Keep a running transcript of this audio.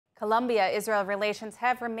Colombia-Israel relations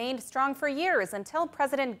have remained strong for years until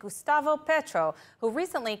President Gustavo Petro, who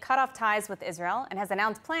recently cut off ties with Israel and has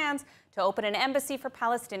announced plans to open an embassy for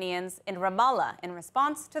Palestinians in Ramallah in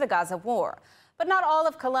response to the Gaza war. But not all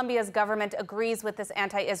of Colombia's government agrees with this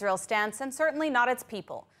anti-Israel stance, and certainly not its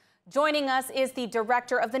people. Joining us is the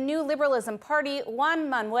director of the New Liberalism Party, Juan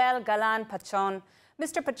Manuel Galán Pachón.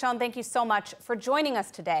 Mr. Pachón, thank you so much for joining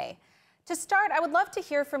us today. To start, I would love to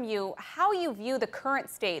hear from you how you view the current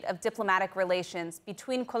state of diplomatic relations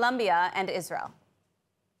between Colombia and Israel.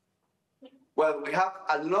 Well, we have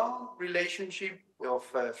a long relationship of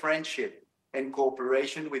friendship and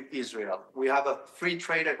cooperation with Israel. We have a free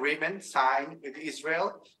trade agreement signed with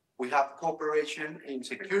Israel. We have cooperation in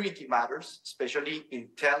security matters, especially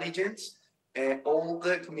intelligence, and all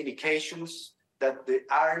the communications that the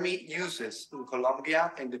army uses in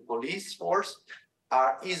Colombia and the police force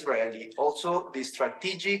are Israeli. Also, the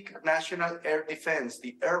strategic national air defense,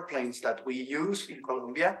 the airplanes that we use in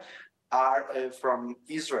Colombia are from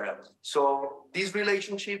Israel. So this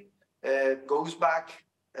relationship goes back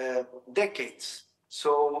decades.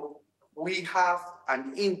 So we have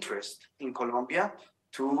an interest in Colombia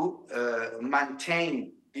to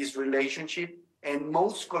maintain this relationship, and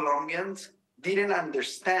most Colombians didn't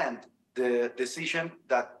understand the decision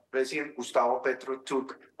that President Gustavo Petro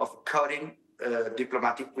took of cutting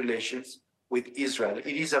diplomatic relations with Israel.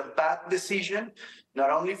 It is a bad decision,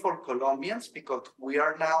 not only for Colombians, because we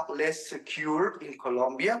are now less secure in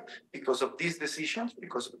Colombia because of these decisions,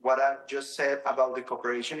 because of what I just said about the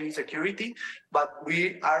cooperation in security, but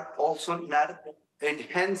we are also not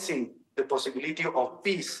enhancing the possibility of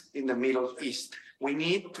peace in the Middle East. We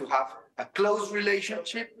need to have a close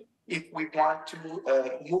relationship if we want to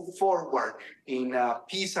move forward in a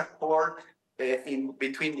peace accord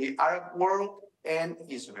between the Arab world and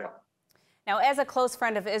Israel. Now, as a close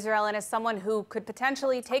friend of Israel and as someone who could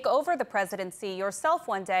potentially take over the presidency yourself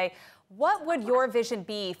one day, what would your vision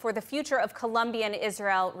be for the future of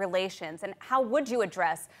Colombian-Israel relations? And how would you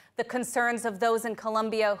address the concerns of those in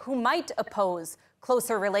Colombia who might oppose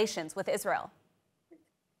closer relations with Israel?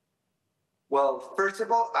 Well, first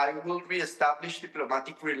of all, I will reestablish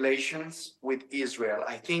diplomatic relations with Israel.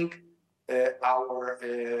 I think our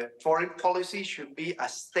foreign policy should be a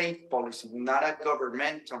state policy, not a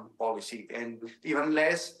governmental policy, and even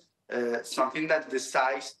less something that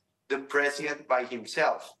decides the president by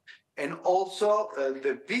himself. And also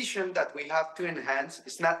the vision that we have to enhance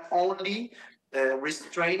is not only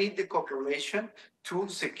restraining the cooperation to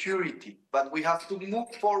security, but we have to move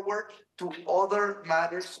forward to other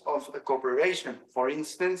matters of cooperation. For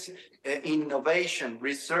instance, innovation,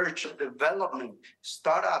 research, development,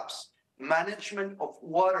 startups, management of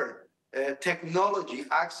water, technology,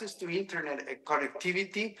 access to internet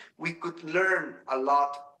connectivity. We could learn a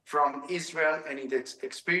lot from Israel and its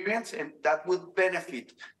experience, and that would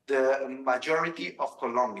benefit the majority of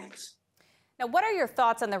Colombians. Now, what are your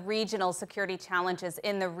thoughts on the regional security challenges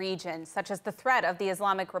in the region, such as the threat of the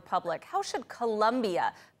Islamic Republic? How should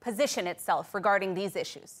Colombia position itself regarding these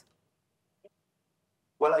issues?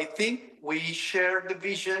 Well, I think we share the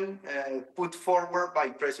vision put forward by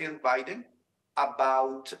President Biden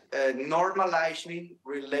about normalizing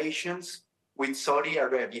relations with Saudi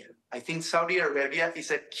Arabia. I think Saudi Arabia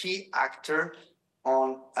is a key actor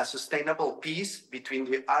on a sustainable peace between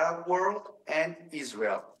the Arab world and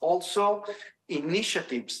Israel. Also,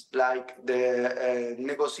 initiatives like the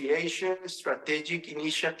negotiation strategic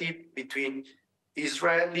initiative between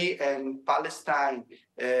Israeli and Palestine,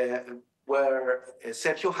 where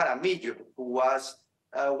Sergio Jaramillo, who was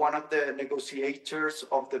one of the negotiators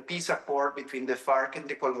of the peace accord between the FARC and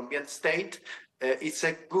the Colombian state, it's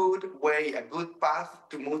a good way, a good path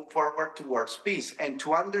to move forward towards peace. And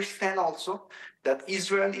to understand also that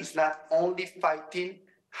Israel is not only fighting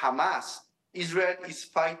Hamas, Israel is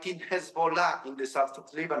fighting Hezbollah in the south of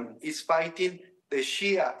Lebanon, is fighting the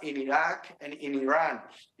Shia in Iraq and in Iran.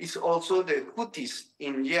 It's also the Houthis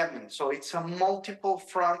in Yemen. So it's a multiple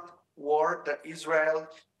front war that Israel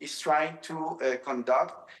is trying to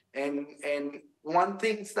conduct. And one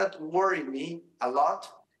thing that worries me a lot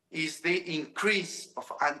is the increase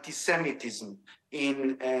of anti-Semitism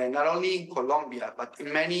in not only in Colombia, but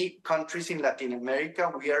in many countries in Latin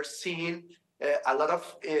America. We are seeing a lot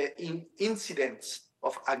of incidents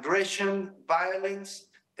of aggression, violence,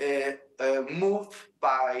 moved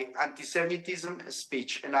by anti-Semitism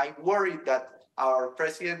speech. And I worry that our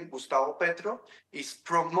President Gustavo Petro is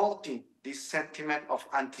promoting this sentiment of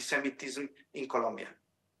anti-Semitism in Colombia.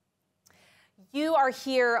 You are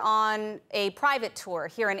here on a private tour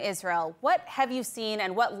here in Israel. What have you seen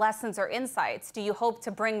and what lessons or insights do you hope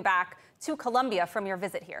to bring back to Colombia from your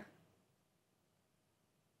visit here?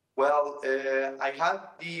 Well, I had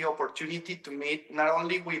the opportunity to meet not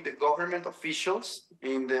only with the government officials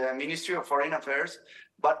in the Ministry of Foreign Affairs,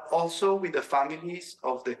 but also with the families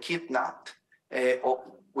of the kidnapped.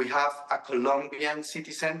 We have a Colombian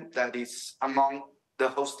citizen that is among the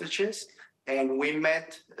hostages, and we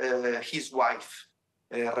met his wife,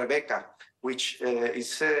 Rebecca, which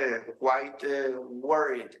is quite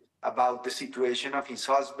worried about the situation of his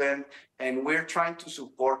husband, and we're trying to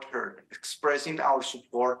support her, expressing our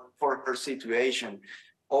support for her situation.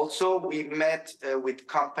 Also, we met with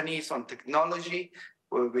companies on technology,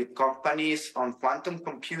 with companies on quantum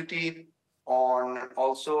computing, on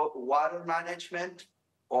also water management,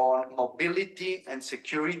 on mobility and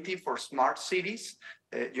security for smart cities.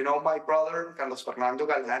 You know, my brother, Carlos Fernando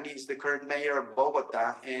Galani, is the current mayor of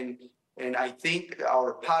Bogota, and I think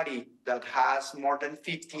our party that has more than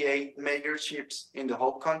 58 mayorships in the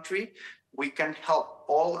whole country, we can help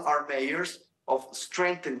all our mayors of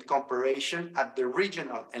strengthened cooperation at the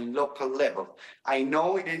regional and local level. I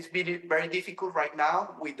know it is very difficult right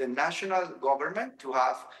now with the national government to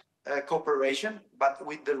have cooperation, but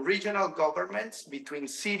with the regional governments between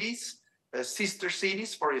cities, sister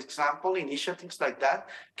cities, for example, initiatives like that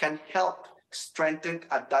can help strengthen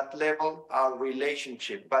at that level our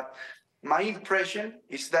relationship. But my impression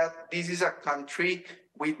is that this is a country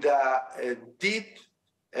with a deep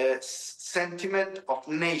sentiment of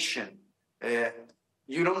nation.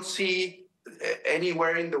 You don't see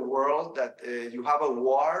anywhere in the world that you have a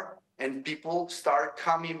war and people start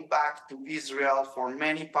coming back to Israel for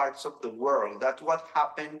many parts of the world. That's what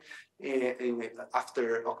happened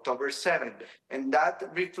after October 7th. And that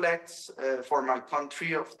reflects for my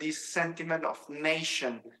country of this sentiment of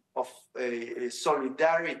nation, of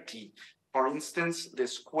solidarity. For instance, the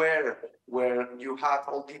square where you have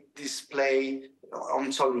all the display on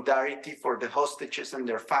solidarity for the hostages and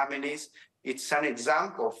their families, it's an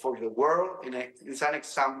example for the world, and it's an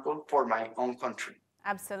example for my own country.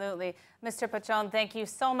 Absolutely. Mr. Pachon, thank you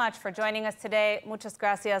so much for joining us today. Muchas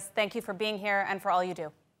gracias. Thank you for being here and for all you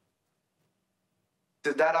do.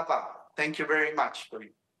 Thank you very much.